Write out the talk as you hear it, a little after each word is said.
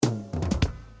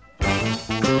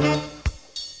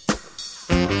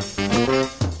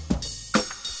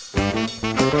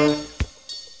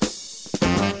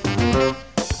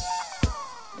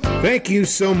Thank you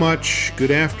so much.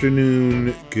 Good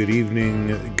afternoon, good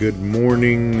evening, good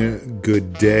morning,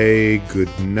 good day, good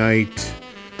night,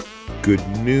 good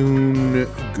noon,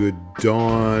 good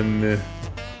dawn,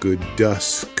 good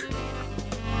dusk,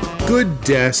 good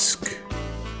desk.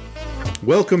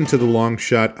 Welcome to The Long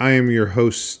Shot. I am your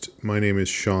host. My name is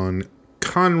Sean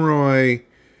Conroy.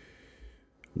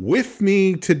 With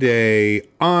me today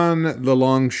on The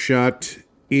Long Shot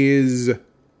is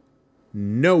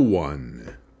no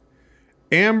one.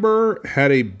 Amber had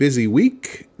a busy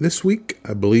week this week.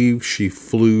 I believe she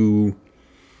flew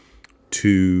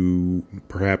to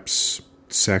perhaps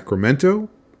Sacramento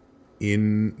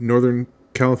in Northern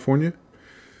California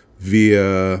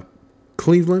via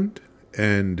Cleveland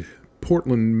and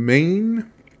Portland, Maine,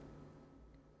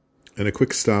 and a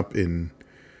quick stop in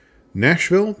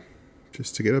Nashville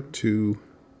just to get up to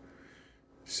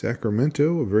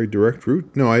Sacramento, a very direct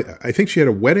route. No, I think she had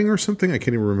a wedding or something. I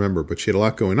can't even remember, but she had a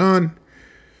lot going on.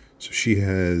 So she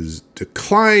has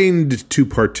declined to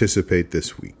participate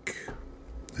this week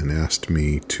and asked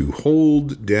me to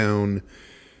hold down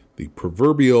the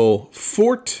proverbial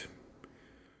fort,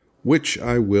 which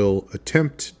I will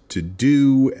attempt to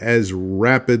do as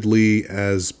rapidly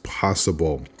as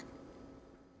possible.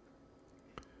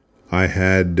 I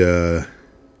had,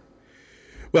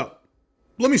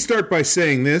 let me start by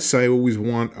saying this. I always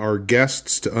want our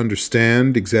guests to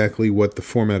understand exactly what the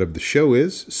format of the show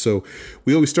is. So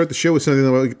we always start the show with something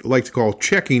that I like to call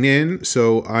checking in.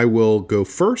 So I will go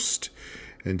first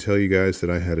and tell you guys that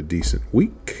I had a decent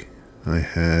week. I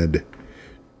had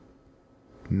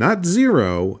not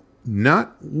 0,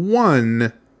 not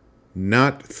 1,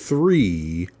 not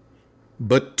 3,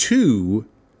 but 2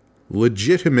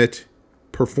 legitimate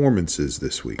performances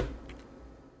this week.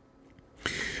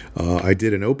 I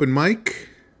did an open mic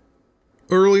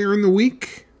earlier in the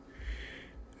week,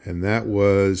 and that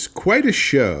was quite a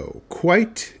show.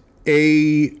 Quite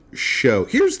a show.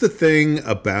 Here's the thing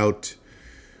about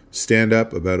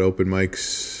stand-up, about open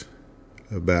mics,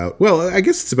 I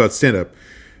guess it's about stand-up,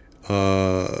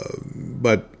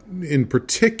 but in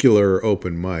particular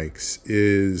open mics,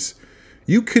 is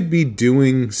you could be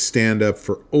doing stand-up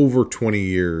for over 20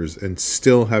 years and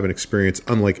still have an experience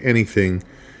unlike anything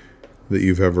that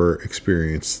you've ever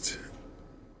experienced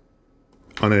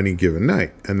on any given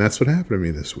night. And that's what happened to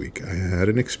me this week. I had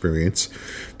an experience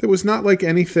that was not like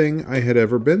anything I had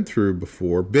ever been through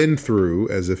before. Been through,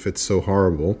 as if it's so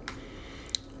horrible.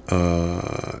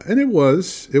 And it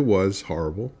was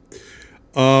horrible.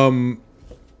 Let me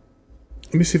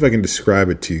see if I can describe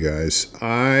it to you guys.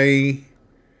 I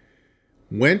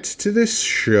went to this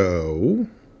show.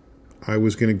 I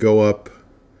was going to go up,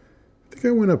 I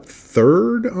went up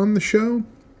third on the show.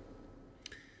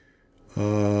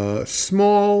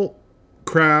 Small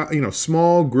crowd,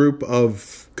 small group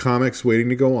of comics waiting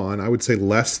to go on. I would say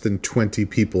less than 20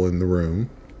 people in the room.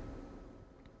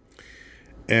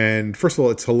 And first of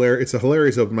all, it's hilarious. It's a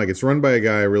hilarious open mic. It's run by a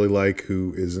guy I really like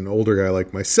who is an older guy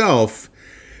like myself.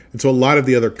 And so a lot of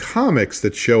the other comics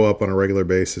that show up on a regular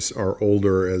basis are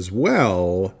older as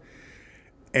well.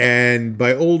 And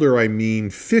by older, I mean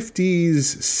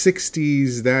 50s,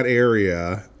 60s, that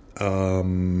area,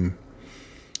 or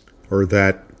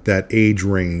that age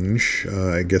range.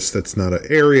 I guess that's not an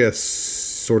area,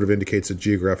 sort of indicates a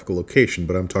geographical location,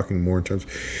 but I'm talking more in terms.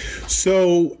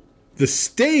 So the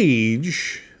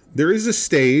stage, there is a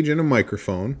stage and a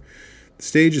microphone. The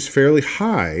stage is fairly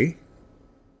high,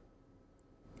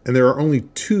 and there are only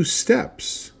 2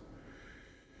 steps.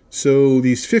 So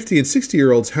these 50 and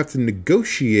 60-year-olds have to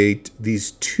negotiate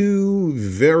these 2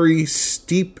 very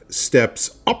steep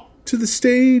steps up to the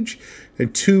stage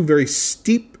and 2 very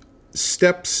steep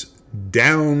steps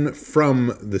down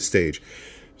from the stage.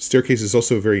 Staircase is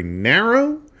also very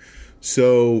narrow.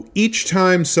 So each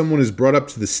time someone is brought up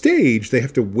to the stage, they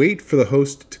have to wait for the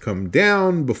host to come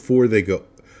down before they go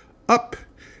up.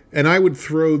 And I would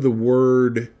throw the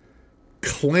word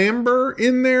clamber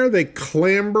in there. They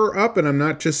clamber up, and I'm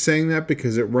not just saying that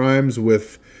because it rhymes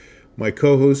with my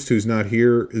co-host who's not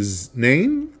here's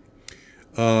name.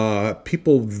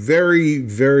 People very,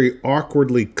 very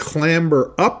awkwardly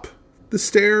clamber up the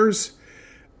stairs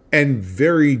and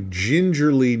very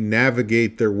gingerly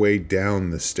navigate their way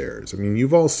down the stairs. I mean,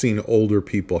 you've all seen older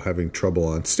people having trouble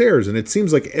on stairs, and it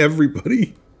seems like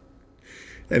everybody...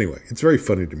 Anyway, it's very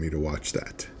funny to me to watch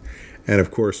that. And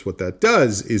of course, what that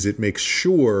does is it makes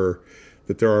sure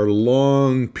that there are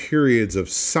long periods of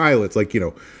silence. Like,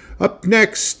 up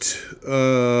next,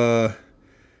 Danny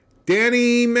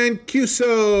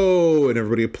Mancuso. And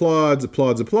everybody applauds.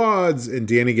 And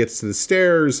Danny gets to the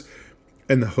stairs.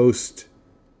 And the host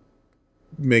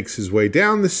makes his way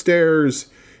down the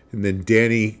stairs. And then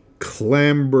Danny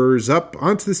clambers up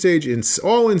onto the stage,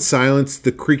 all in silence,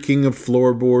 the creaking of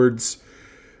floorboards.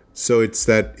 So it's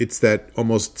that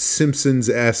almost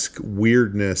Simpsons-esque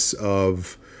weirdness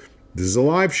of, this is a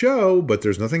live show, but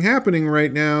there's nothing happening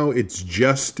right now. It's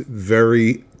just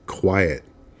very quiet.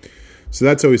 So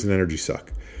that's always an energy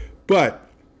suck. But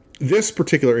this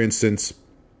particular instance,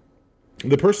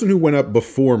 the person who went up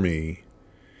before me,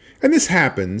 and this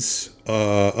happens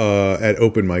at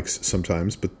open mics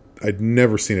sometimes, but I'd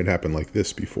never seen it happen like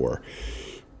this before.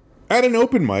 At an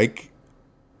open mic,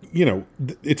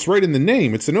 it's right in the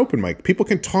name. It's an open mic. People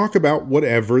can talk about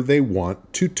whatever they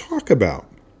want to talk about.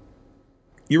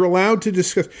 You're allowed to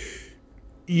discuss.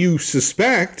 You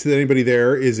suspect that anybody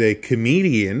there is a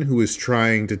comedian who is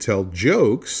trying to tell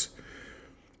jokes,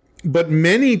 but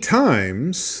many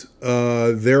times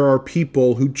there are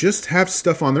people who just have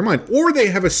stuff on their mind, or they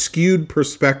have a skewed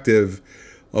perspective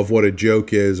of what a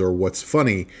joke is or what's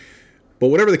funny. But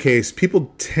whatever the case,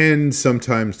 people tend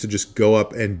sometimes to just go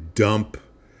up and dump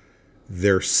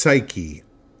their psyche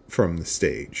from the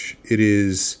stage. It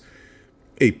is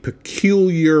a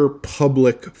peculiar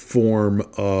public form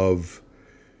of...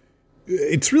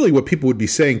 It's really what people would be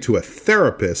saying to a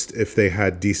therapist if they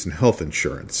had decent health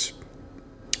insurance.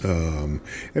 And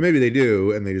maybe they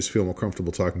do, and they just feel more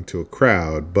comfortable talking to a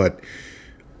crowd. But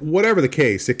whatever the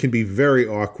case, it can be very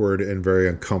awkward and very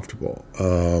uncomfortable.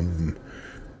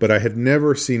 But I had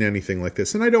never seen anything like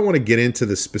this. And I don't want to get into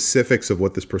the specifics of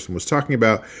what this person was talking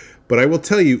about, but I will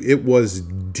tell you it was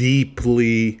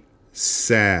deeply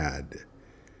sad.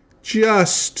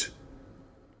 Just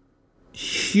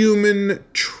human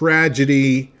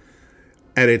tragedy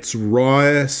at its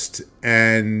rawest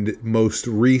and most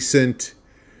recent,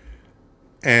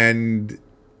 and,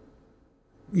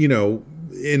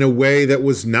 in a way that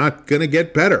was not going to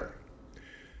get better.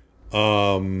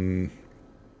 Let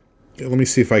me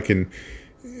see if I can,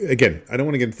 again, I don't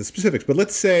want to get into the specifics, but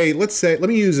let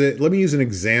me use an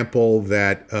example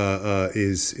that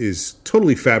is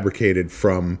totally fabricated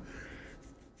from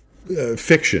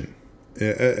fiction.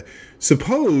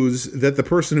 Suppose that the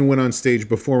person who went on stage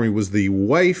before me was the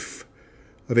wife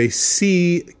of a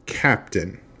sea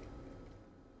captain.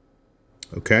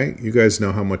 Okay, you guys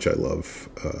know how much I love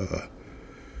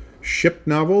ship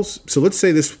novels. So let's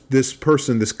say this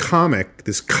person, this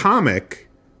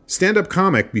stand-up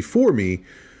comic before me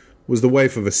was the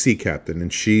wife of a sea captain,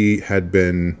 and she had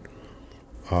been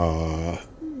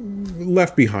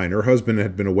left behind. Her husband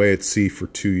had been away at sea for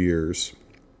 2 years.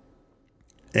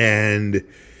 And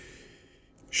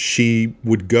she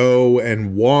would go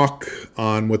and walk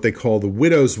on what they call the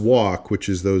widow's walk, which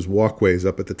is those walkways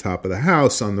up at the top of the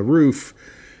house on the roof,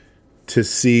 to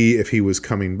see if he was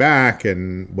coming back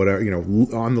and whatever,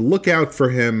 on the lookout for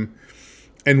him.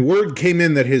 And word came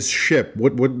in that his ship,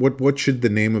 what should the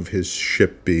name of his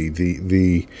ship be?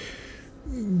 The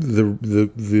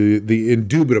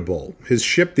Indubitable. His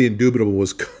ship, the Indubitable,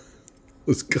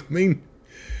 was coming.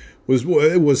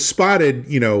 It was spotted,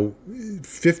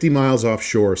 50 miles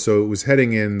offshore, so it was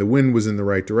heading in. The wind was in the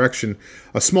right direction.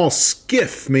 A small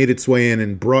skiff made its way in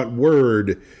and brought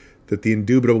word that the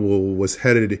Indubitable was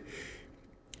headed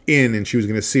in, and she was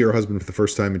going to see her husband for the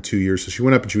first time in 2 years. So she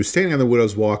went up and she was standing on the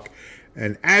widow's walk,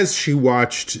 and as she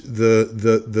watched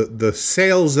the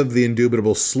sails of the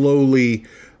Indubitable slowly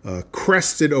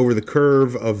crested over the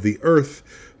curve of the earth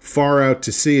far out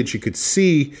to sea, and she could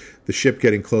see the ship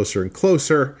getting closer and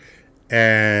closer.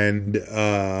 And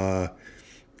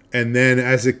then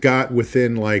as it got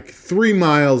within like 3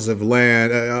 miles of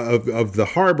land, of the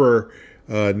harbor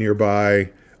nearby,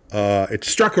 it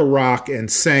struck a rock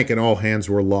and sank, and all hands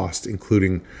were lost,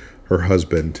 including her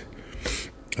husband,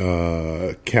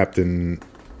 Captain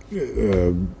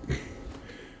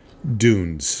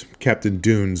Dunes. Captain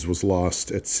Dunes was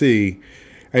lost at sea.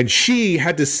 And she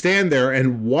had to stand there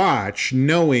and watch,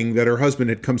 knowing that her husband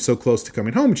had come so close to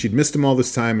coming home. She'd missed him all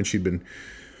this time, and she'd been,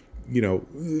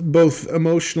 both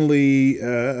emotionally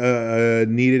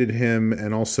needed him,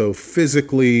 and also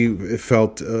physically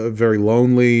felt very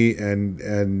lonely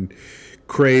and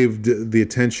craved the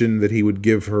attention that he would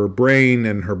give her brain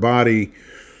and her body.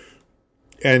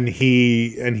 And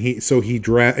we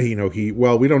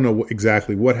don't know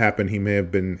exactly what happened. He may have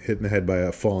been hit in the head by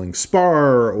a falling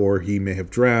spar, or he may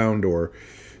have drowned, or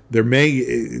there's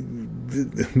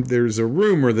a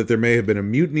rumor that there may have been a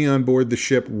mutiny on board the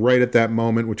ship right at that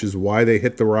moment, which is why they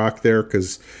hit the rock there,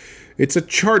 because it's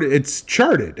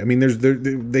charted. I mean,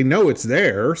 they know it's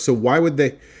there, so why would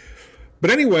they? But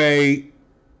anyway,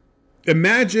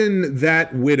 imagine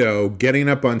that widow getting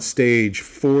up on stage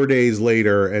 4 days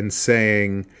later and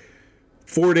saying,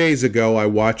 4 days ago I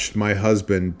watched my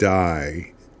husband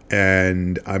die,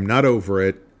 and I'm not over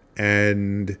it,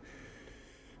 And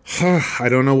I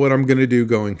don't know what I'm going to do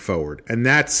going forward. And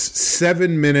that's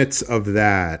 7 minutes of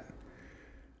that.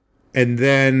 And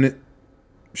then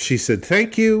she said,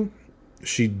 thank you.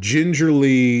 She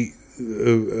gingerly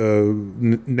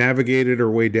navigated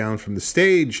her way down from the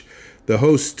stage. The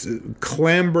host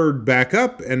clambered back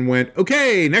up and went,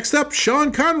 okay, next up,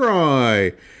 Sean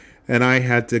Conroy. And I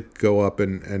had to go up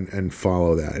and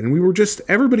follow that. And we were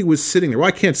everybody was sitting there. Well,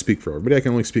 I can't speak for everybody. I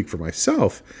can only speak for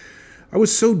myself. I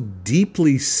was so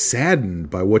deeply saddened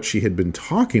by what she had been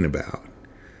talking about.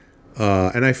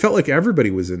 And I felt like everybody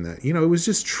was in that. It was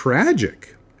just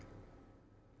tragic.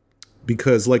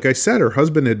 Because, like I said, her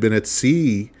husband had been at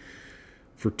sea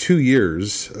for 2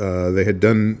 years. They had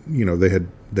done,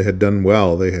 they had done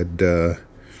well. They had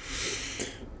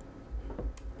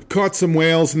caught some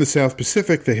whales in the South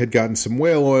Pacific. They had gotten some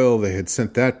whale oil. They had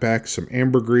sent that back, some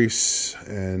ambergris,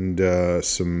 and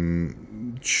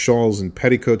some shawls and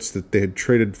petticoats that they had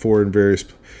traded for in various...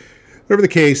 Whatever the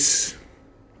case.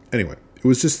 Anyway, it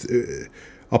was just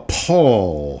a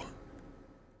pall.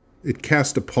 It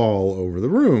cast a pall over the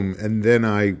room. And then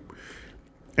I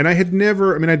had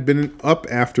never... I'd been up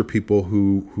after people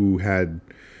who had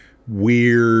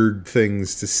weird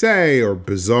things to say or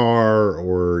bizarre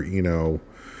or,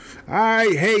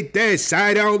 I hate this.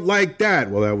 I don't like that.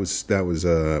 Well, that was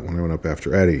when I went up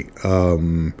after Eddie.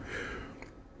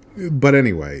 But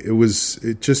anyway,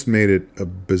 it just made it a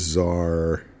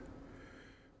bizarre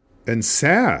and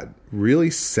sad, really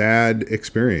sad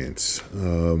experience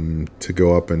to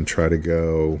go up and try to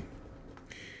go,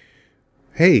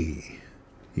 hey,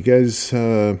 you guys, what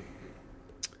do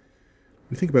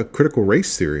you think about critical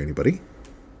race theory, anybody?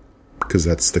 Because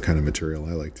that's the kind of material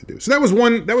I like to do. So that was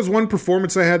one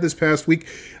performance I had this past week.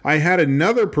 I had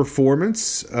another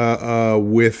performance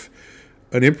with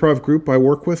an improv group I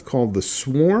work with called The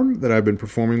Swarm that I've been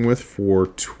performing with for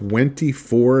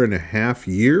 24 and a half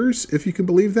years, if you can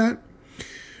believe that.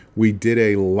 We did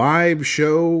a live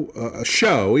show.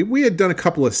 We had done a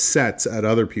couple of sets at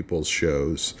other people's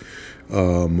shows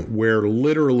where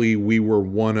literally we were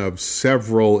one of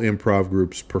several improv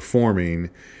groups performing,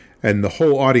 and the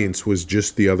whole audience was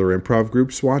just the other improv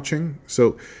groups watching.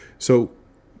 So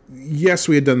yes,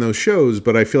 we had done those shows,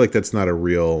 but I feel like that's not,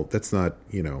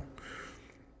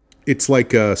 it's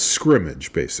like a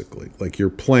scrimmage, basically. Like you're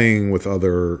playing with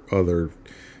other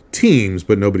teams,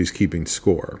 but nobody's keeping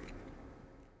score.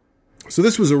 So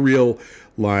this was a real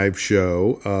live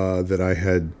show that I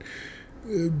had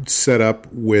set up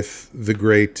with the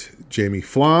great Jamie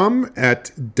Flom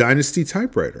at Dynasty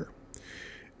Typewriter.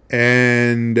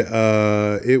 And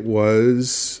it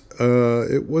was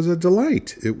a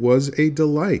delight. It was a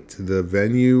delight. The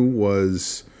venue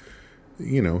was...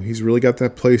 he's really got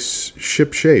that place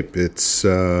ship shape. It's,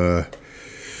 I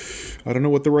don't know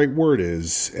what the right word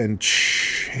is. And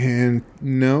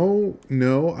no,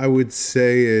 I would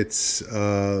say it's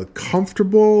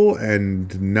comfortable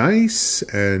and nice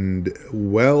and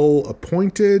well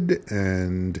appointed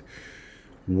and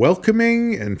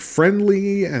welcoming and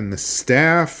friendly, and the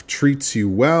staff treats you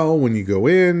well when you go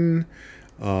in.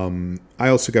 I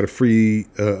also got a free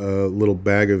little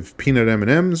bag of peanut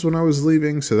M&Ms when I was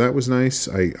leaving, so that was nice.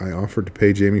 I offered to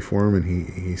pay Jamie for them, and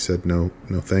he said no,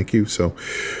 thank you. So,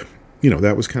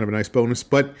 that was kind of a nice bonus.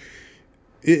 But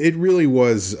it really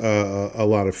was a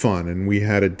lot of fun, and we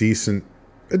had a decent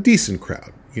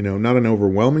crowd. Not an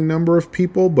overwhelming number of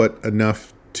people, but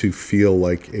enough to feel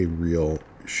like a real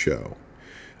show.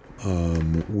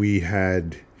 We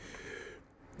had...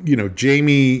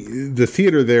 Jamie, the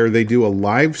theater there, they do a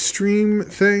live stream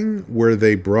thing where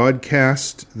they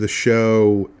broadcast the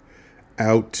show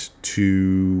out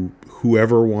to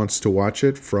whoever wants to watch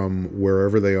it from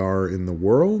wherever they are in the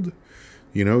world.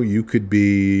 You could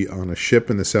be on a ship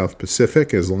in the South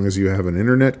Pacific as long as you have an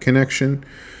internet connection.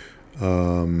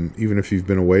 Even if you've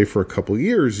been away for a couple of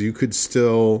years, you could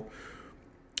still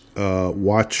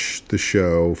watch the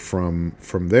show from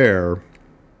there.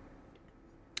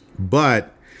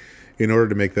 But in order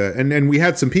to make that, and we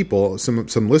had some people,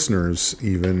 some listeners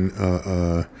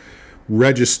even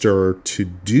register to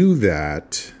do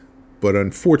that, but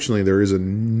unfortunately there is a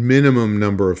minimum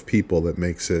number of people that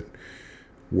makes it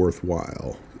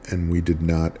worthwhile, and we did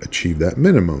not achieve that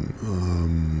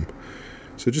minimum.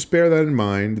 So just bear that in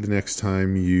mind the next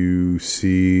time you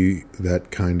see that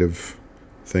kind of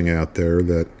thing out there.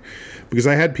 That because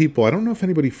I had people, I don't know if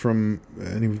anybody from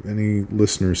any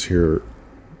listeners here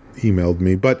emailed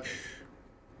me, but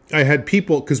I had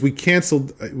people, because we canceled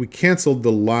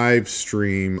the live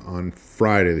stream on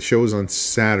Friday. The show was on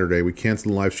Saturday. We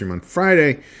canceled the live stream on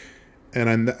Friday,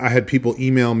 And I had people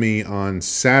email me on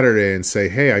Saturday and say,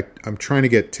 hey, I'm trying to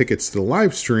get tickets to the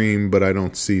live stream, but I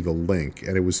don't see the link.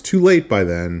 And it was too late by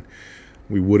then.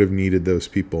 We would have needed those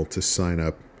people to sign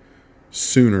up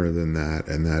sooner than that,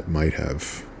 and that might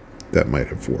have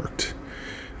worked.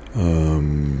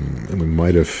 And we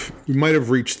might have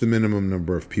reached the minimum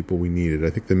number of people we needed. I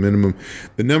think the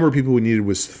number of people we needed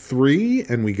was 3,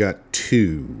 and we got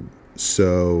 2.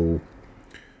 So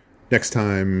next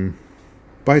time,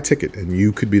 buy a ticket, and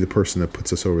you could be the person that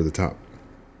puts us over the top,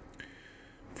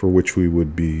 for which we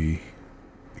would be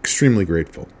extremely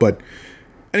grateful. But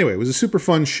anyway, it was a super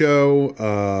fun show.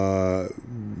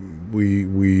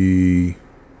 We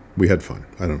had fun.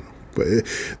 I don't know, but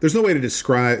there's no way to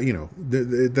describe,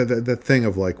 the thing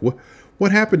of like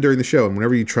what happened during the show. And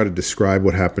whenever you try to describe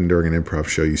what happened during an improv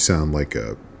show, you sound like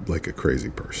a crazy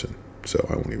person. So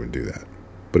I won't even do that.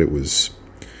 But it was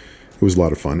a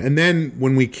lot of fun. And then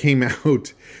when we came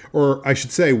out, or I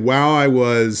should say, while I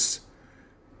was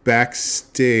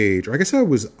backstage, or I guess I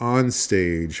was on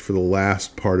stage for the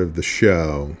last part of the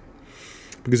show,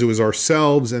 because it was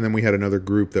ourselves, and then we had another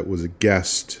group that was a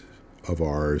guest of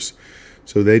ours.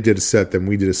 So they did a set, then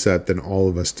we did a set, then all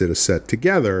of us did a set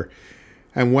together.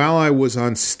 And while I was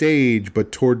on stage,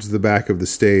 but towards the back of the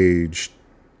stage,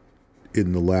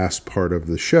 in the last part of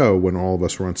the show, when all of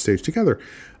us were on stage together,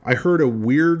 I heard a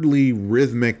weirdly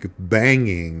rhythmic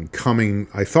banging coming,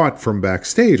 I thought, from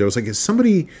backstage. I was like, is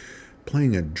somebody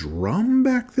playing a drum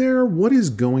back there? What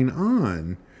is going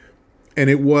on?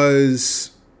 And it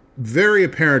was very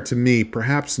apparent to me,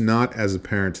 perhaps not as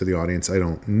apparent to the audience, I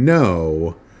don't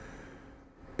know,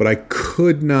 but I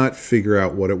could not figure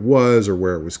out what it was or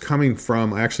where it was coming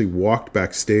from. I actually walked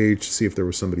backstage to see if there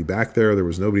was somebody back there. There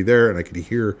was nobody there, and I could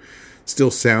hear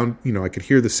I could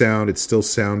hear the sound. It still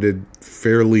sounded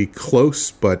fairly close,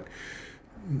 but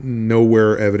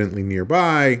nowhere evidently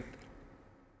nearby.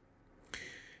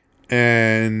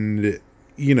 And,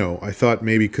 I thought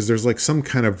maybe because there's like some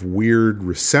kind of weird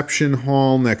reception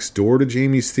hall next door to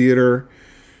Jamie's theater.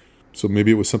 So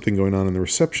maybe it was something going on in the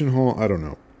reception hall. I don't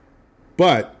know.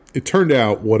 But it turned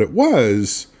out what it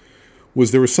was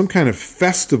there was some kind of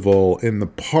festival in the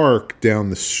park down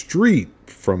the street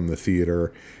from the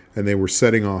theater, and they were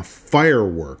setting off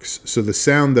fireworks. So the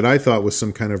sound that I thought was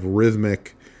some kind of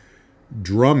rhythmic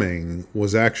drumming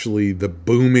was actually the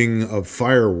booming of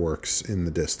fireworks in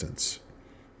the distance.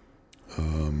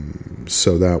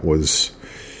 So that was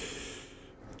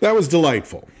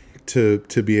delightful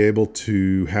to be able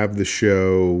to have the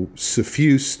show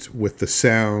suffused with the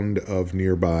sound of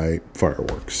nearby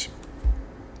fireworks.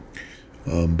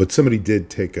 But somebody did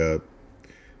take a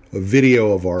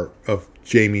video of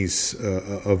Jamie's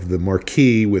of the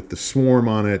marquee with the swarm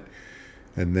on it,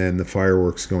 and then the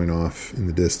fireworks going off in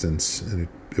the distance, and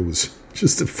it was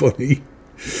just a funny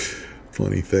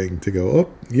thing to go,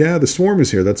 oh yeah, the swarm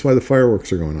is here, that's why the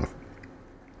fireworks are going off,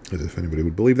 as if anybody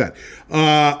would believe that.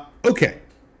 Okay,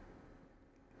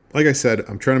 like I said,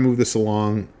 I'm trying to move this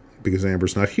along because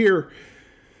Amber's not here.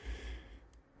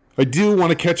 I do want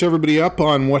to catch everybody up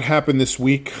on what happened this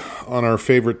week on our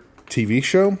favorite TV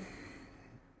show,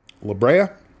 La Brea,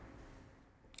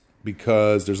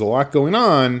 because there's a lot going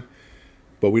on,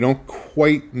 but we don't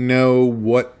quite know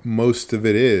what most of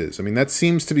it is. I mean, that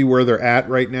seems to be where they're at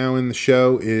right now in the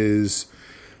show, is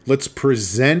let's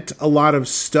present a lot of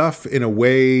stuff in a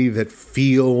way that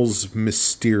feels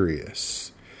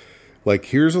mysterious. Like,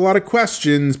 here's a lot of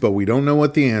questions, but we don't know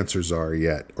what the answers are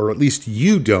yet. Or at least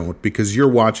you don't, because you're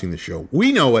watching the show.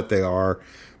 We know what they are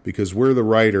because we're the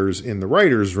writers in the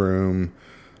writer's room,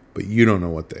 but you don't know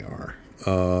what they are.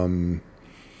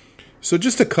 So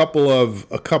just a couple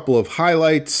of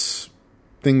highlights,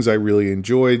 things I really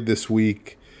enjoyed this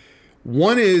week.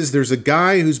 One is there's a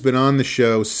guy who's been on the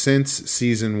show since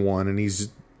season 1, and he's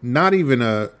not even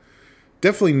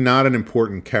definitely not an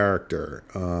important character.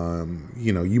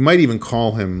 You might even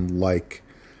call him like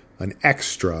an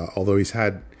extra, although he's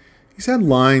had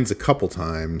lines a couple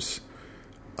times.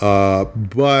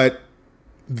 But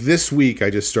this week I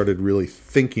just started really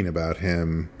thinking about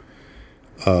him.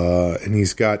 And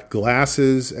he's got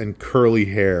glasses and curly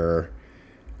hair.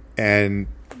 And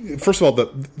first of all,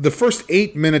 the first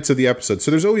 8 minutes of the episode.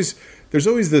 So there's always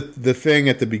the thing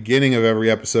at the beginning of every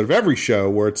episode of every show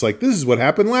where it's like, this is what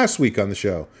happened last week on the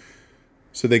show.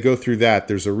 So they go through that.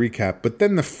 There's a recap. But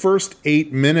then the first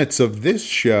 8 minutes of this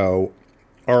show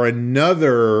are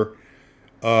another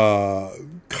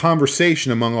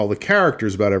conversation among all the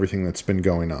characters about everything that's been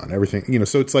going on. Everything,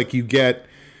 so it's like you get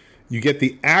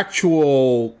the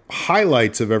actual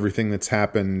highlights of everything that's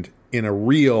happened in a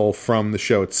reel from the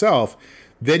show itself.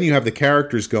 Then you have the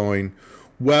characters going,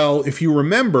 Well, if you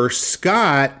remember,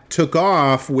 Scott took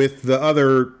off with the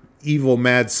other evil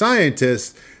mad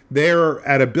scientists. They're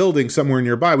at a building somewhere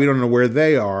nearby. We don't know where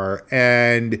they are.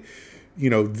 And,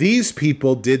 these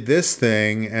people did this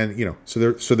thing. And,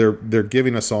 so they're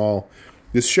giving us all.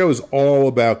 This show is all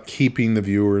about keeping the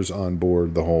viewers on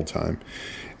board the whole time.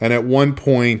 And at one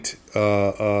point,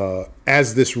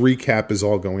 as this recap is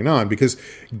all going on, because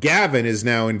Gavin is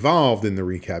now involved in the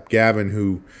recap. Gavin,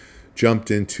 who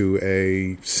jumped into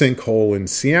a sinkhole in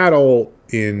Seattle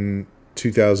in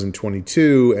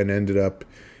 2022 and ended up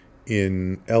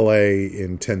in LA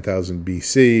in 10,000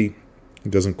 BC. He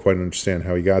doesn't quite understand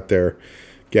how he got there.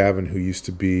 Gavin, who used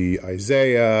to be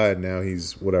Isaiah, and now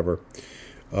he's whatever.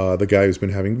 The guy who's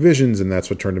been having visions, and that's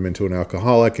what turned him into an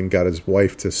alcoholic and got his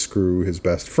wife to screw his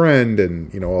best friend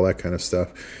and, all that kind of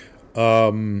stuff.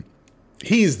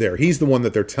 He's there. He's the one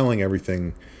that they're telling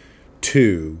everything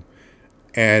to.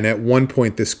 And at one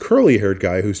point, this curly-haired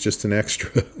guy who's just an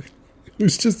extra,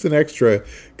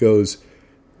 goes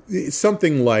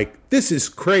something like, "This is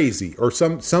crazy," or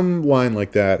some line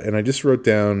like that. And I just wrote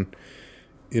down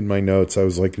in my notes, I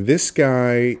was like, this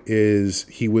guy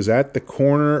he was at the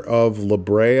corner of La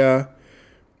Brea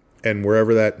and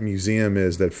wherever that museum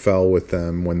is that fell with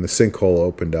them when the sinkhole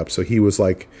opened up. So he was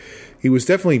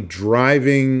definitely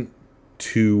driving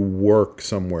to work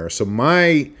somewhere. So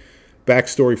my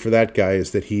backstory for that guy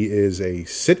is that he is a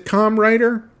sitcom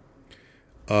writer.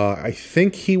 I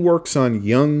think he works on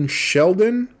Young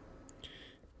Sheldon.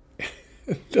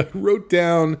 I wrote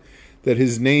down that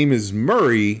his name is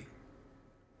Murray,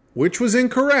 which was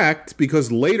incorrect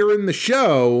because later in the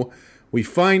show, we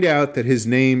find out that his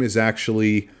name is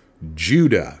actually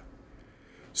Judah.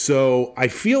 So I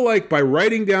feel like by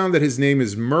writing down that his name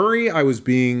is Murray, I was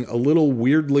being a little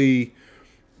weirdly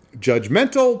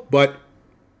judgmental, but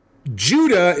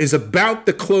Judah is about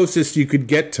the closest you could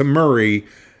get to Murray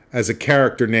as a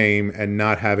character name and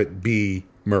not have it be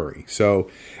Murray.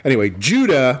 So anyway,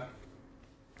 Judah,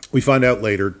 we find out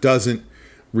later, doesn't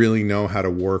really know how to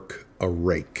work a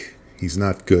rake. He's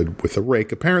not good with a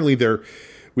rake. Apparently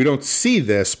we don't see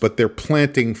this, but they're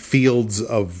planting fields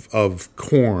of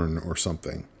corn or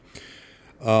something.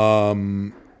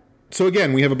 So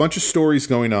again, we have a bunch of stories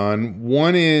going on.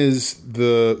 One is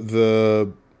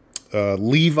the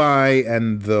Levi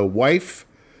and the wife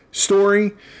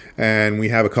story, and we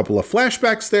have a couple of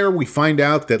flashbacks there. We find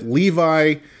out that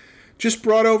Levi just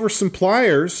brought over some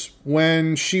pliers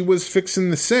when she was fixing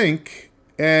the sink,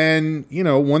 and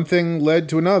one thing led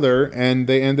to another, and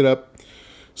they ended up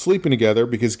sleeping together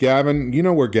because Gavin,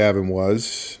 where Gavin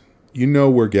was.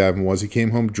 He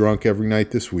came home drunk every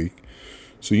night this week,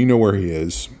 so you know where he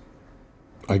is.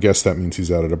 I guess that means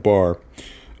he's out at a bar.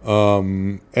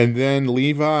 And then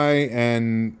Levi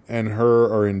and her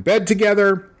are in bed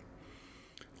together.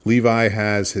 Levi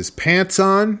has his pants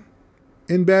on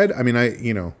in bed. I mean,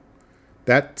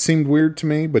 that seemed weird to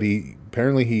me, but he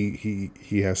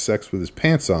has sex with his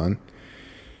pants on,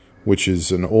 which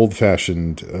is an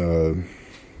old-fashioned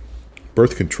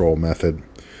birth control method.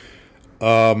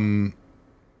 But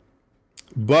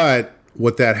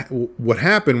what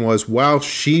happened was, while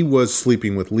she was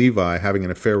sleeping with Levi, having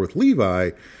an affair with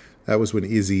Levi, that was when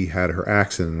Izzy had her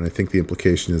accident. And I think the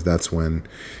implication is that's when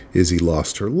Izzy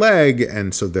lost her leg.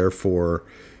 And so therefore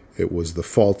it was the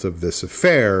fault of this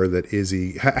affair that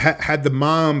Izzy had the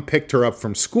mom picked her up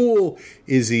from school,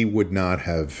 Izzy would not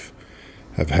have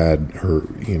had her,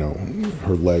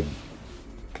 her leg,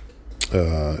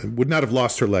 would not have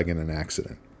lost her leg in an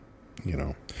accident,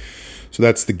 So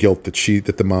that's the guilt that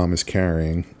the mom is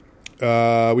carrying.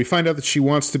 We find out that she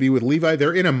wants to be with Levi.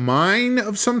 They're in a mine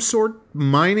of some sort,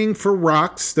 mining for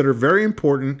rocks that are very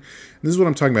important. And this is what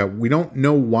I'm talking about. We don't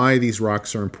know why these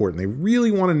rocks are important. They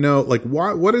really want to know,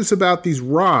 what is about these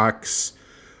rocks?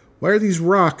 Why are these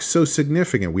rocks so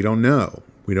significant? We don't know.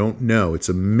 It's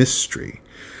a mystery.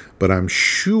 But I'm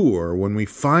sure when we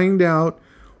find out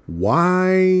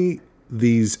why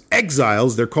these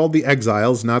exiles, they're called the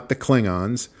exiles, not the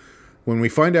Klingons, when we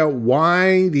find out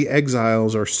why the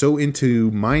exiles are so into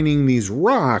mining these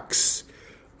rocks,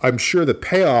 I'm sure the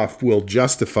payoff will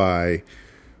justify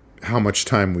how much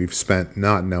time we've spent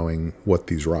not knowing what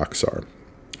these rocks are.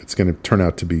 It's going to turn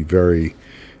out to be very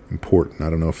important. I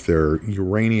don't know if they're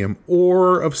uranium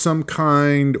ore of some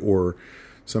kind or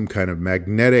some kind of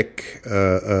magnetic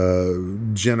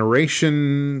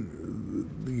generation,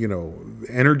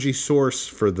 energy source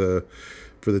for the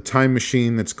time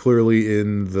machine that's clearly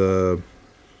in the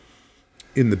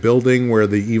building where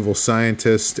the evil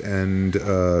scientist and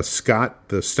Scott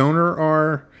the stoner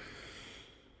are.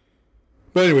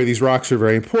 But anyway, these rocks are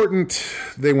very important.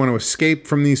 They want to escape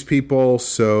from these people,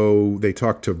 so they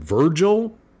talk to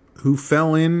Virgil, who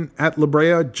fell in at La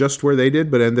Brea just where they did,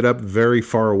 but ended up very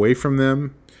far away from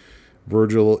them.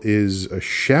 Virgil is a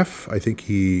chef. I think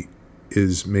he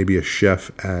is maybe a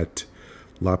chef at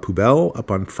La Poubelle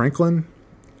up on Franklin.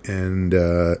 And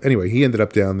anyway, he ended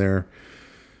up down there.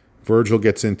 Virgil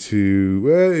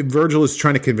is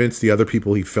trying to convince the other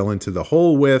people he fell into the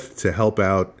hole with to help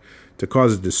out, to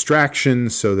cause a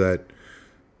distraction so that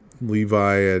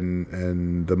Levi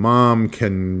and the mom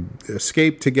can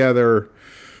escape together.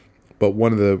 But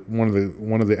one of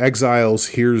the exiles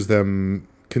hears them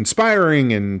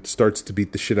conspiring and starts to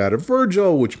beat the shit out of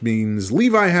Virgil, which means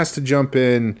Levi has to jump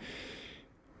in.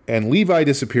 And Levi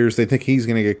disappears. They think he's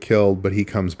going to get killed, but he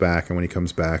comes back. And when he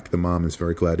comes back, the mom is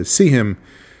very glad to see him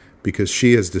because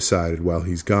she has decided while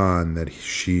he's gone that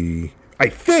I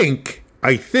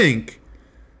think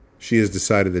she has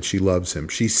decided that she loves him.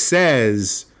 She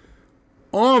says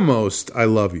almost, "I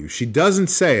love you." She doesn't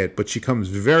say it, but she comes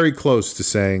very close to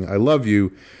saying, "I love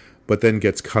you," but then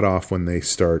gets cut off when they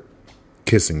start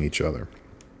kissing each other.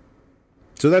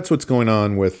 So that's what's going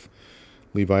on with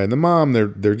Levi and the mom. They're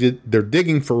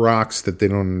digging for rocks that they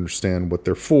don't understand what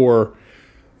they're for,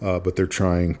 but they're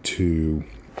trying to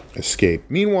escape.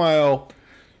 Meanwhile,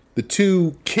 the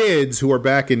two kids who are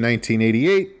back in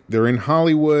 1988, they're in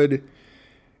Hollywood.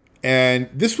 And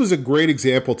this was a great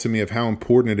example to me of how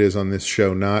important it is on this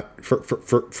show, not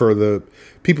for the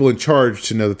people in charge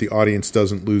to know that the audience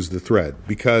doesn't lose the thread.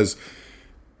 Because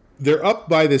they're up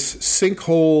by this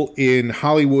sinkhole in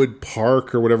Hollywood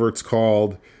Park or whatever it's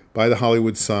called, by the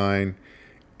Hollywood sign.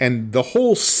 And the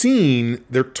whole scene,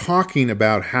 they're talking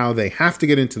about how they have to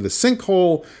get into the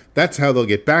sinkhole. That's how they'll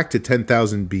get back to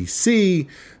 10,000 BC.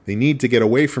 They need to get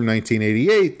away from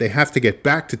 1988. They have to get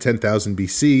back to 10,000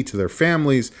 BC to their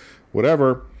families,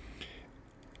 whatever.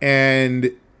 And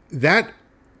that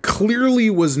clearly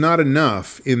was not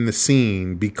enough in the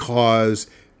scene, because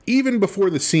even before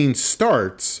the scene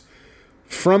starts,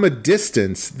 from a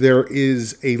distance, there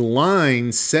is a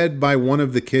line said by one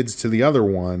of the kids to the other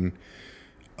one,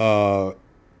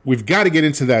 we've got to get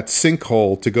into that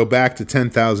sinkhole to go back to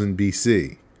 10,000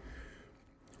 BC.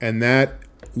 And that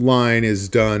line is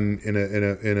done in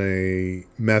a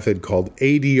method called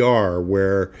ADR,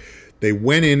 where they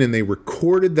went in and they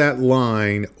recorded that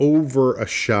line over a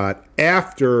shot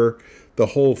after the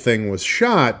whole thing was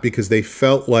shot, because they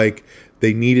felt like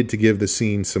they needed to give the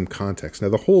scene some context. Now,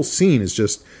 the whole scene is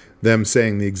just them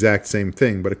saying the exact same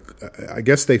thing, but I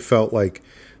guess they felt like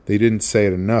they didn't say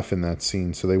it enough in that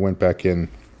scene, so they went back in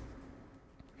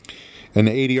and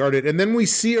ADR'd it. And then we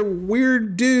see a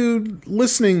weird dude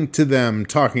listening to them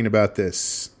talking about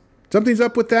this. Something's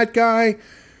up with that guy.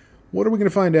 What are we going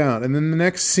to find out? And then the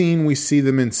next scene, we see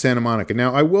them in Santa Monica.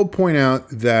 Now, I will point out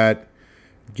that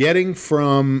getting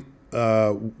from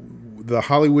the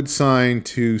Hollywood sign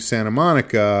to Santa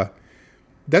Monica,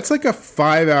 that's like a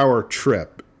 5-hour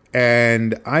trip.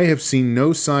 And I have seen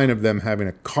no sign of them having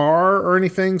a car or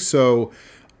anything, so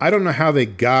I don't know how they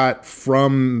got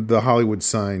from the Hollywood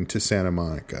sign to Santa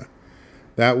Monica.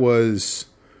 That was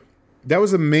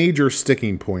a major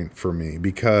sticking point for me,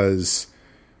 because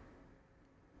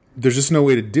there's just no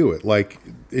way to do it. Like,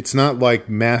 it's not like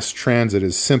mass transit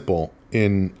is simple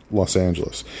in Los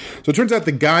Angeles. So it turns out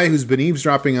the guy who's been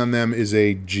eavesdropping on them is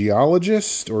a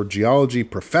geologist or geology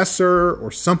professor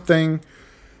or something.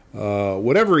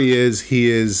 Whatever he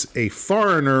is a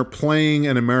foreigner playing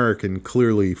an American,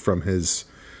 clearly from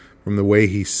the way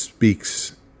he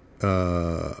speaks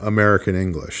American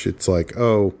English. It's like,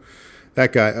 oh,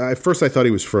 that guy. At first I thought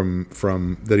he was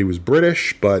from that he was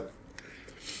British, but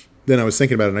then I was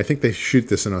thinking about it, and I think they shoot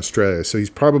this in Australia. So he's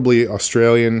probably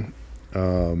Australian.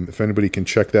 If anybody can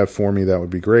check that for me, that would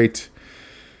be great.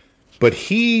 But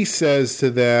he says to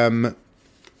them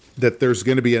that there's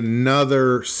going to be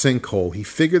another sinkhole. He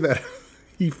figured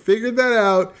that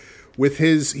out with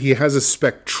he has a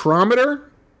spectrometer,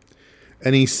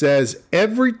 and he says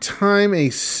every time a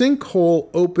sinkhole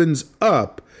opens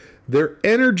up, their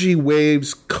energy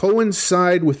waves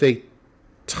coincide with a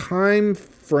time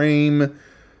frame.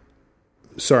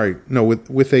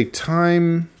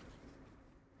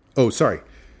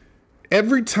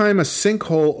 Every time a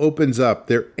sinkhole opens up,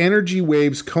 their energy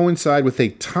waves coincide with a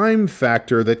time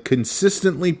factor that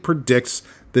consistently predicts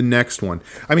the next one.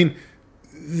 I mean,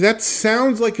 that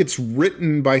sounds like it's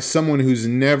written by someone who's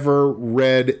never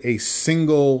read a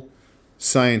single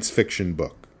science fiction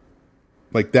book.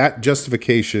 Like, that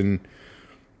justification,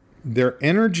 their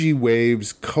energy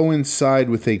waves coincide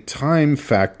with a time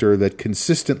factor that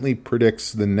consistently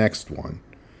predicts the next one.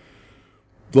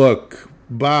 Look,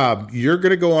 Bob, you're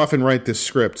going to go off and write this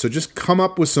script. So just come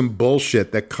up with some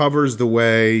bullshit that covers the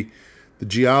way the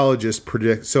geologist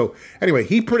predicts. So anyway,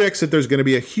 he predicts that there's going to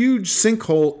be a huge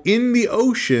sinkhole in the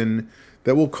ocean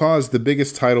that will cause the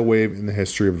biggest tidal wave in the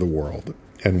history of the world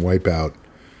and wipe out.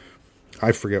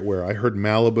 I forget where. I heard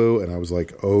Malibu and I was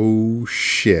like, oh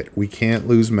shit, we can't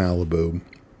lose Malibu.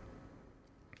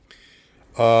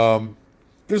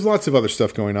 There's lots of other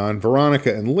stuff going on.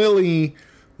 Veronica and Lily.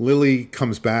 Lily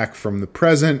comes back from the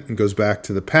present and goes back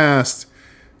to the past.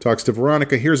 Talks to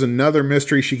Veronica. Here's another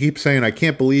mystery. She keeps saying, I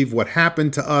can't believe what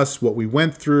happened to us, what we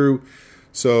went through.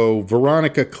 So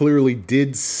Veronica clearly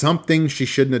did something she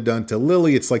shouldn't have done to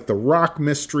Lily. It's like the rock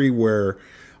mystery where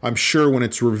I'm sure when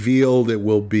it's revealed, it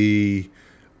will be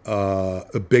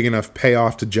a big enough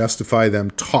payoff to justify them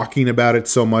talking about it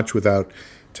so much without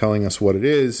telling us what it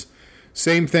is.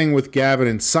 Same thing with Gavin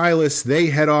and Silas. They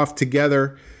head off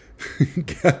together.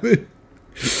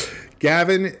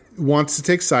 Gavin wants to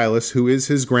take Silas, who is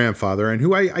his grandfather, and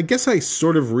who I guess I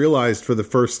sort of realized for the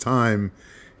first time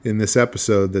in this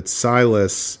episode that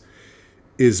Silas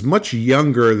is much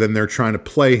younger than they're trying to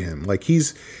play him. Like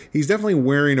he's definitely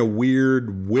wearing a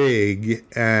weird wig,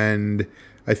 and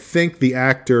I think the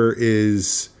actor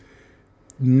is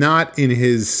not in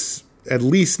his, at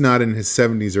least not in his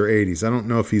 70s or 80s. I don't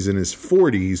know if he's in his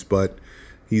 40s, but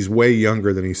he's way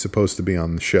younger than he's supposed to be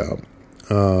on the show.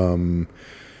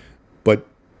 But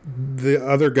the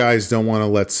other guys don't want to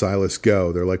let Silas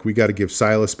go. They're like, we got to give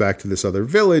Silas back to this other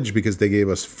village because they gave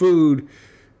us food.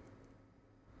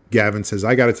 Gavin says,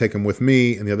 I got to take him with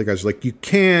me. And the other guys are like, you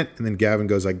can't. And then Gavin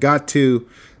goes, I got to.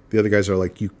 The other guys are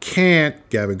like, you can't.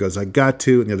 Gavin goes, I got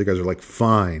to. And the other guys are like,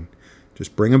 fine.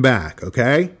 Just bring him back,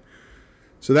 okay?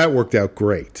 So that worked out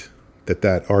great,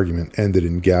 that argument ended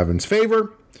in Gavin's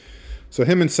favor. So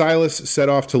him and Silas set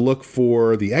off to look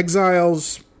for the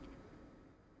exiles.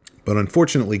 But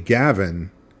unfortunately,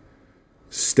 Gavin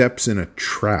steps in a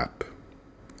trap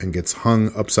and gets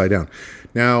hung upside down.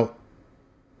 Now,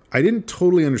 I didn't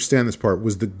totally understand this part.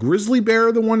 Was the grizzly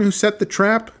bear the one who set the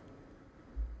trap?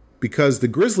 Because the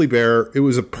grizzly bear, it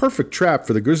was a perfect trap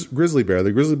for the grizzly bear.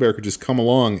 The grizzly bear could just come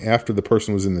along after the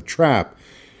person was in the trap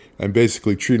and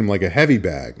basically treat him like a heavy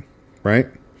bag, right?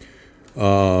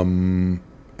 And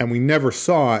we never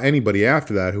saw anybody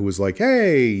after that who was like,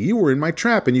 hey, you were in my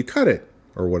trap and you cut it,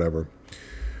 or whatever.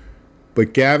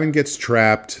 But Gavin gets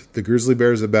trapped. The grizzly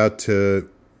bear is about to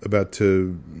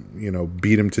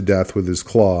beat him to death with his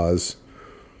claws.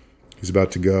 He's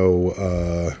about to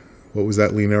go, what was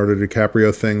that Leonardo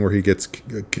DiCaprio thing where he gets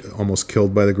almost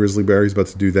killed by the grizzly bear? He's about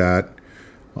to do that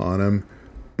on him.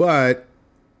 But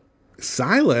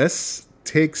Silas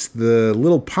takes the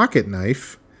little pocket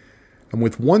knife and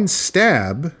with one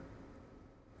stab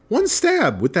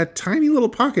with that tiny little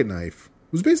pocket knife,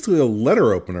 it was basically a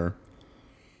letter opener.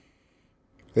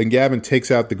 Then Gavin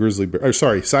takes out the grizzly bear.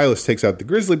 Silas takes out the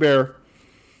grizzly bear.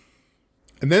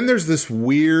 And then there's this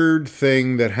weird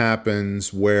thing that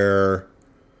happens where,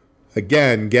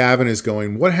 again, Gavin is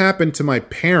going, what happened to my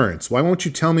parents? Why won't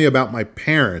you tell me about my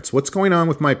parents? What's going on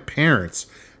with my parents?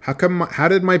 How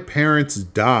did my parents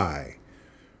die?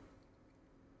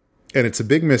 And it's a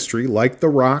big mystery, like the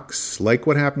rocks, like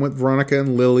what happened with Veronica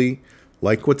and Lily,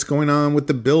 like what's going on with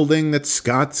the building that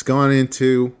Scott's gone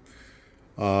into,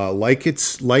 like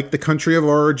it's like the country of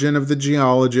origin of the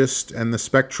geologist and the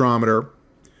spectrometer.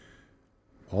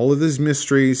 All of these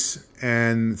mysteries,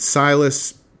 and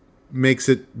Silas makes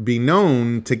it be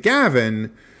known to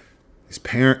Gavin, his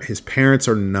parents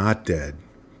are not dead.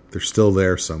 They're still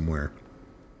there somewhere.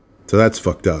 So that's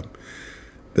fucked up.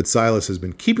 That Silas has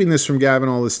been keeping this from Gavin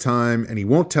all this time, and he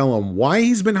won't tell him why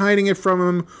he's been hiding it from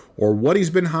him, or what he's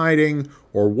been hiding,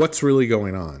 or what's really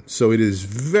going on. So it is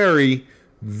very,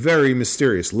 very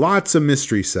mysterious. Lots of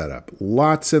mystery setup.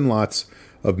 Lots and lots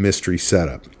of mystery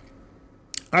setup.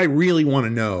 I really want to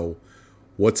know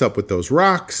what's up with those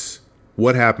rocks,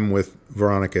 what happened with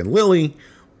Veronica and Lily,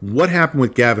 what happened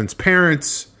with Gavin's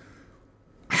parents,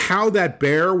 how that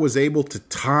bear was able to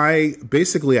tie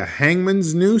basically a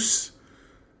hangman's noose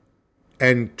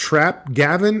and trap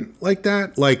Gavin like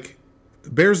that. Like,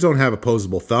 bears don't have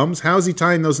opposable thumbs. How is he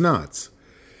tying those knots?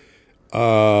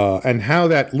 And how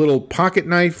that little pocket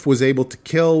knife was able to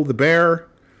kill the bear.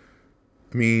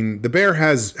 I mean, the bear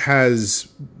has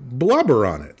blubber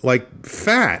on it, like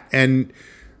fat, and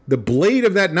the blade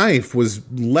of that knife was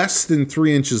less than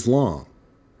 3 inches long.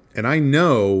 And I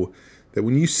know that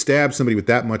when you stab somebody with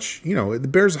that much, the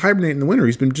bear's hibernating in the winter.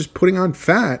 He's been just putting on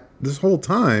fat this whole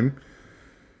time.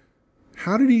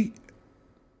 How did he?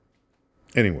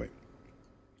 Anyway,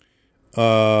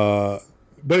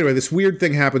 But anyway, this weird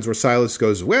thing happens where Silas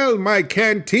goes, well, my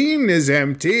canteen is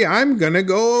empty. I'm going to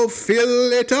go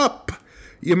fill it up.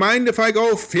 You mind if I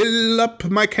go fill up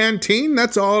my canteen?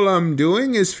 That's all I'm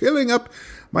doing is filling up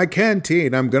my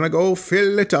canteen. I'm going to go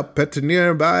fill it up at a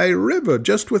nearby river,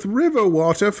 just with river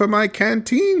water for my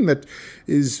canteen that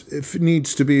if it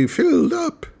needs to be filled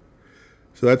up.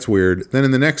 So that's weird. Then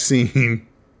in the next scene,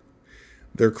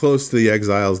 they're close to the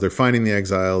exiles. They're finding the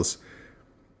exiles.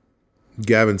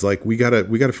 Gavin's like, we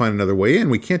gotta find another way in.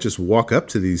 We can't just walk up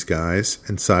to these guys.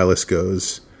 And Silas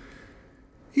goes,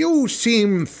 you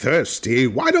seem thirsty.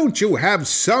 Why don't you have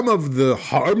some of the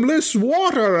harmless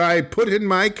water I put in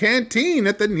my canteen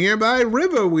at the nearby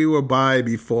river we were by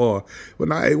before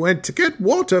when I went to get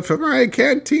water for my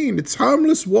canteen? It's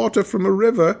harmless water from a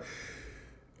river.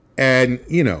 And,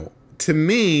 to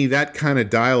me, that kind of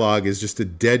dialogue is just a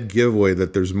dead giveaway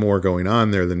that there's more going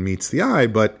on there than meets the eye.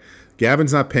 But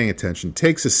Gavin's not paying attention.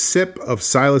 Takes a sip of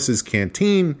Silas's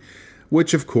canteen,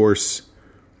 which, of course,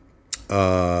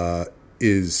 has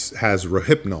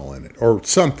Rohypnol in it, or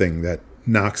something that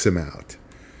knocks him out.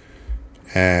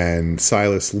 And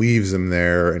Silas leaves him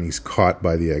there, and he's caught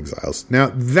by the exiles.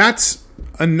 Now, that's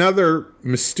another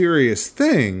mysterious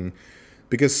thing,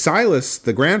 because Silas,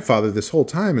 the grandfather, this whole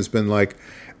time has been like,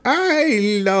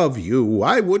 I love you.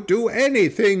 I would do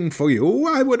anything for you.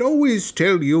 I would always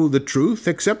tell you the truth,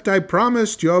 except I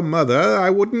promised your mother I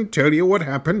wouldn't tell you what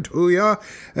happened to your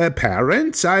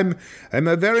parents. I'm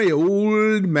a very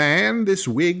old man. This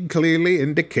wig clearly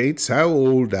indicates how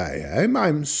old I am.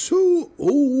 I'm so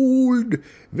old.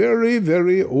 Very,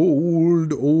 very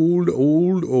old.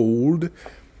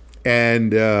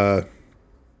 And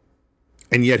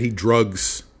yet he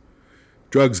drugs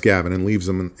Gavin and leaves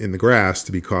him in the grass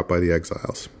to be caught by the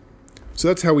exiles. So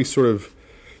that's how we sort of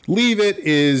leave it,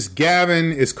 is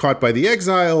Gavin is caught by the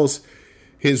exiles.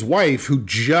 His wife, who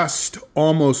just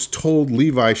almost told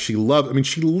Levi she loved,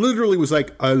 she literally was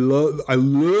like, I love,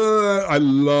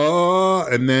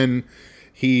 and then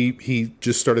he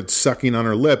just started sucking on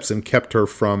her lips and kept her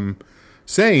from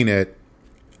saying it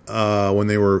when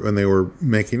they were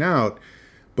making out.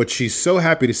 But she's so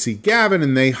happy to see Gavin,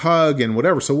 and they hug and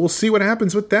whatever. So we'll see what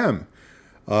happens with them.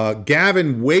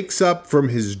 Gavin wakes up from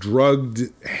his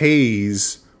drugged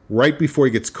haze right before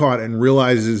he gets caught and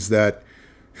realizes that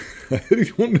I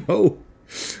don't know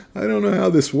how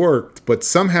this worked, but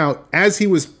somehow as he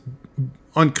was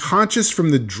unconscious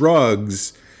from the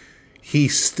drugs, he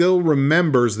still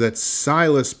remembers that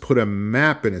Silas put a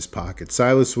map in his pocket.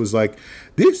 Silas was like,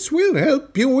 this will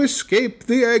help you escape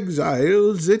the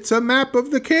exiles. It's a map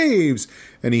of the caves.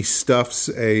 And he stuffs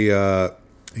a,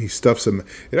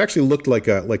 it actually looked like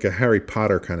a Harry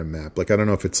Potter kind of map. Like, I don't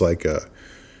know if it's like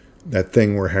that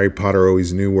thing where Harry Potter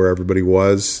always knew where everybody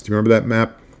was. Do you remember that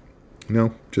map?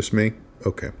 No? Just me?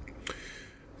 Okay.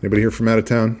 Anybody here from out of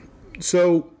town?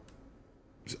 So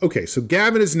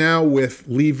Gavin is now with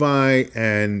Levi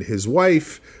and his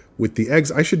wife with the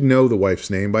eggs. I should know the wife's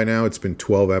name by now. It's been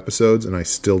 12 episodes, and I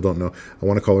still don't know. I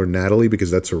want to call her Natalie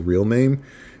because that's her real name,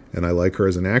 and I like her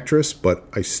as an actress, but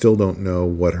I still don't know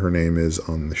what her name is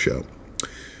on the show.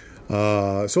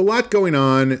 So a lot going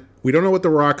on. We don't know what the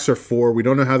rocks are for. We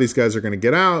don't know how these guys are going to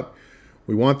get out.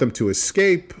 We want them to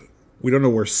escape. We don't know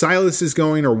where Silas is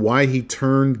going or why he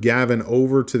turned Gavin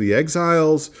over to the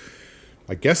exiles.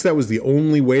 I guess that was the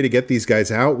only way to get these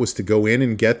guys out, was to go in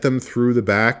and get them through the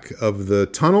back of the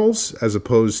tunnels as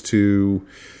opposed to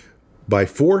by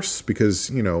force, because,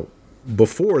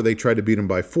 before they tried to beat him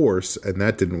by force and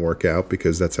that didn't work out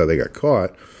because that's how they got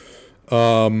caught.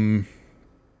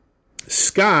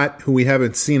 Scott, who we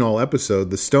haven't seen all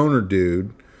episode, the stoner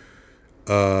dude,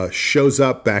 shows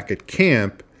up back at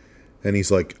camp and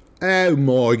he's like, oh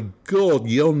my God,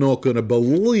 you're not going to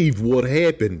believe what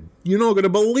happened. You're not going to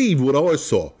believe what I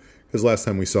saw. Because last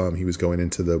time we saw him, he was going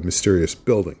into the mysterious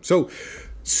building. So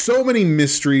many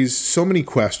mysteries, so many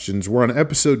questions. We're on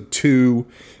episode 2.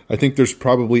 I think there's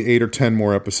probably 8 or 10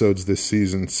 more episodes this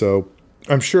season. So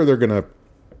I'm sure they're going to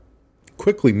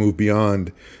quickly move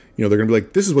beyond. They're going to be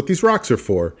like, this is what these rocks are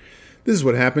for. This is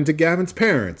what happened to Gavin's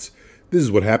parents. This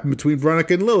is what happened between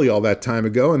Veronica and Lily all that time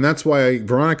ago, and that's why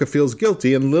Veronica feels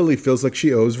guilty and Lily feels like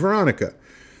she owes Veronica.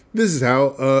 This is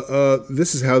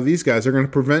how these guys are going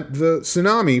to prevent the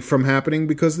tsunami from happening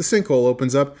because the sinkhole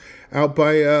opens up out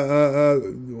by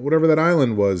whatever that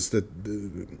island was.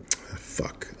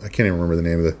 Fuck, I can't even remember the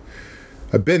name of the.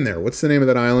 I've been there. What's the name of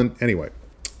that island? Anyway,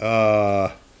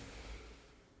 all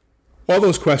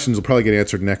those questions will probably get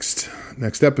answered next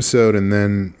episode, and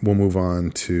then we'll move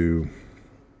on to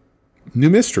new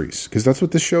mysteries, because that's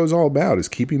what this show is all about, is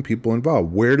keeping people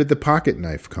involved. Where did the pocket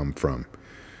knife come from?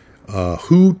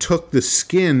 Who took the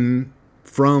skin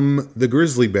from the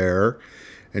grizzly bear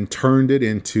and turned it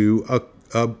into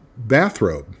a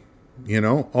bathrobe.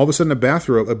 All of a sudden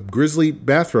a grizzly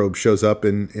bathrobe shows up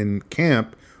in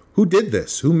camp. Who did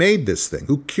this? Who made this thing?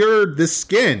 Who cured this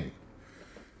skin?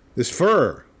 This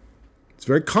fur? It's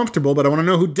very comfortable, but I want to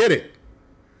know who did it.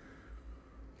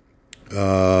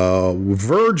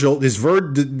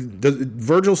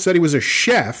 Virgil said he was a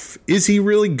chef. Is he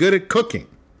really good at cooking?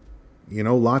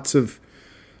 Lots of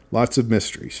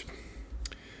mysteries.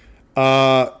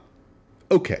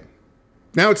 Okay.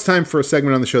 Now it's time for a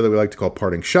segment on the show that we like to call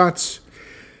Parting Shots.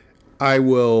 I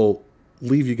will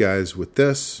leave you guys with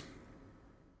this.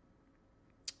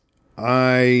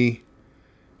 I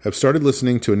have started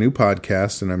listening to a new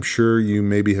podcast, and I'm sure you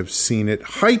maybe have seen it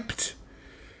hyped,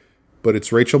 but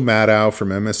it's Rachel Maddow from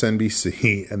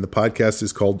MSNBC, and the podcast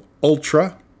is called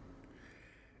Ultra.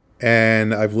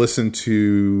 And I've listened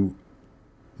to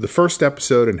the first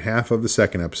episode and half of the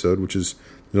second episode, there's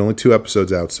only 2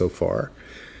 episodes out so far.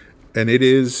 And it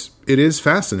is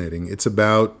fascinating. It's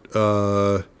about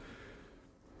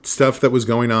stuff that was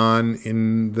going on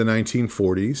in the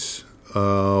 1940s,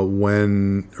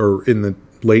 in the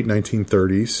late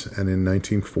 1930s and in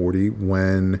 1940,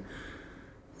 when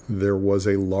there was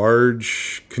a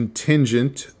large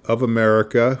contingent of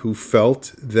America who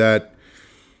felt that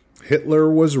Hitler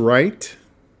was right,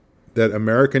 that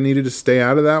America needed to stay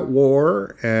out of that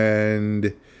war,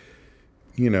 and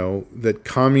that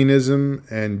communism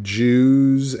and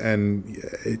Jews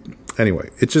anyway,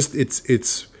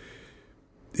 it's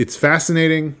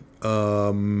fascinating.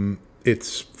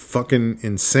 It's fucking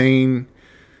insane.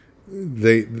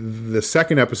 The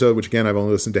second episode, which again I've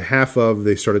only listened to half of,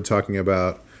 they started talking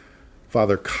about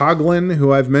Father Coughlin,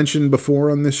 who I've mentioned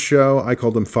before on this show. I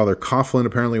called him Father Coughlin.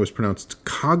 Apparently it was pronounced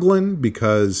Coughlin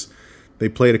because they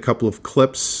played a couple of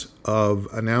clips of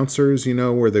announcers,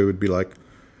 where they would be like,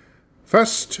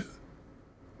 "First,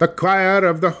 the choir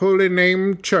of the Holy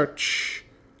Name Church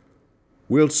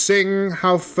will sing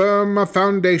how firm a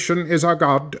foundation is our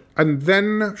God, and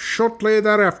then, shortly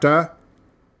thereafter,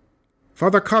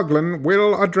 Father Coughlin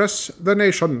will address the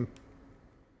nation."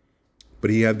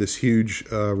 But he had this huge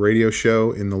radio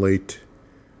show in the late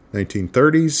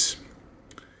 1930s,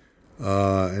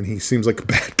 and he seems like a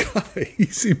bad guy. He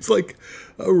seems like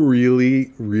a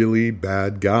really, really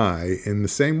bad guy in the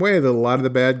same way that a lot of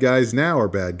the bad guys now are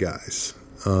bad guys.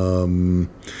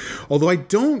 Although I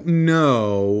don't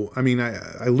know, I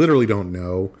literally don't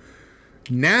know.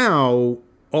 Now,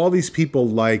 all these people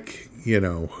like,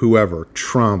 whoever,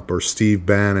 Trump or Steve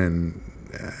Bannon,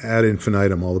 ad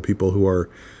infinitum, all the people who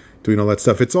are doing all that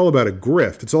stuff, it's all about a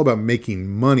grift. It's all about making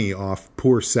money off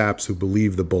poor saps who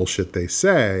believe the bullshit they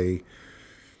say.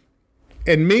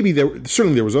 And maybe there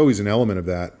was always an element of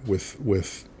that with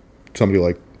somebody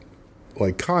like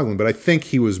Coughlin, but I think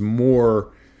he was more,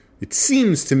 it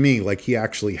seems to me like he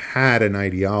actually had an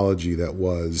ideology that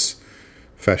was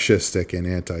fascistic and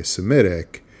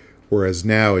anti-Semitic, whereas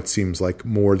now it seems like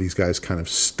more these guys kind of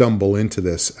stumble into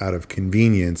this out of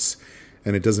convenience,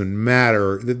 and it doesn't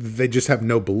matter. They just have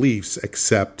no beliefs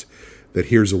except that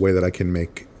here's a way that I can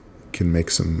make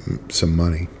some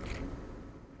money.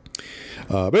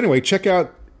 But anyway, check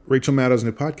out Rachel Maddow's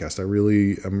new podcast.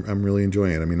 I'm really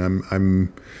enjoying it.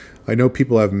 I know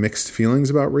people have mixed feelings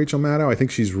about Rachel Maddow. I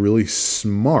think she's really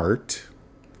smart.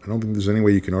 I don't think there's any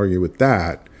way you can argue with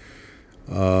that.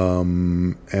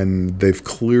 And they've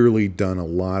clearly done a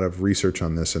lot of research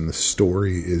on this, and the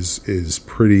story is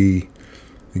pretty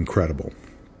incredible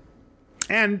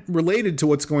and related to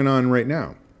what's going on right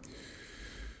now.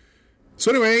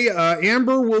 So anyway,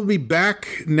 Amber will be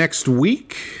back next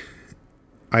week,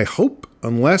 I hope,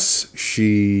 unless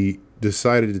she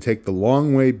decided to take the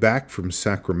long way back from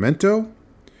Sacramento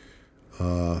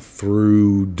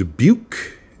through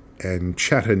Dubuque and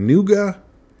Chattanooga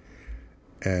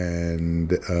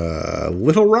and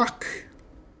Little Rock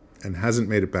and hasn't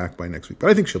made it back by next week. But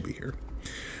I think she'll be here.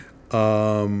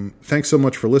 Thanks so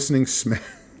much for listening. Smash.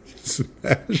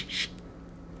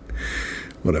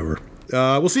 Whatever.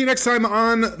 We'll see you next time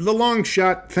on The Long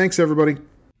Shot. Thanks, everybody.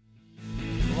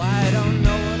 Well, I don't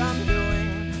know what I'm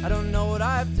doing. I don't know what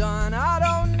I've done. I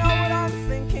don't know what I'm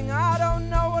thinking. I don't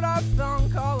know what I've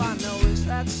thunk. All I know is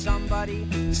that somebody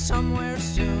somewhere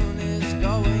soon is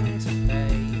going to pay.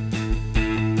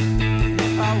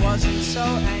 If I wasn't so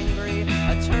angry,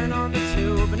 I'd turn on the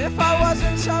tube. And if I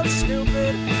wasn't so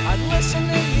stupid, I'd listen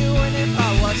to you. And if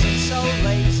I wasn't so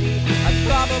lazy, I'd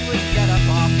probably get up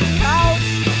off the couch.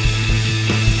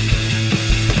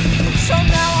 So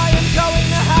now I am going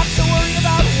to have to worry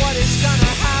about what is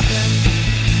gonna happen,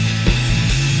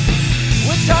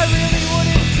 which I really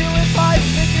wouldn't do if I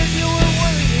figured you were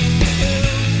worrying too.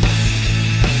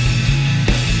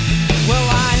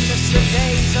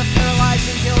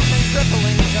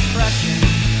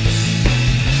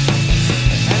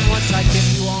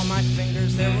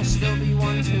 still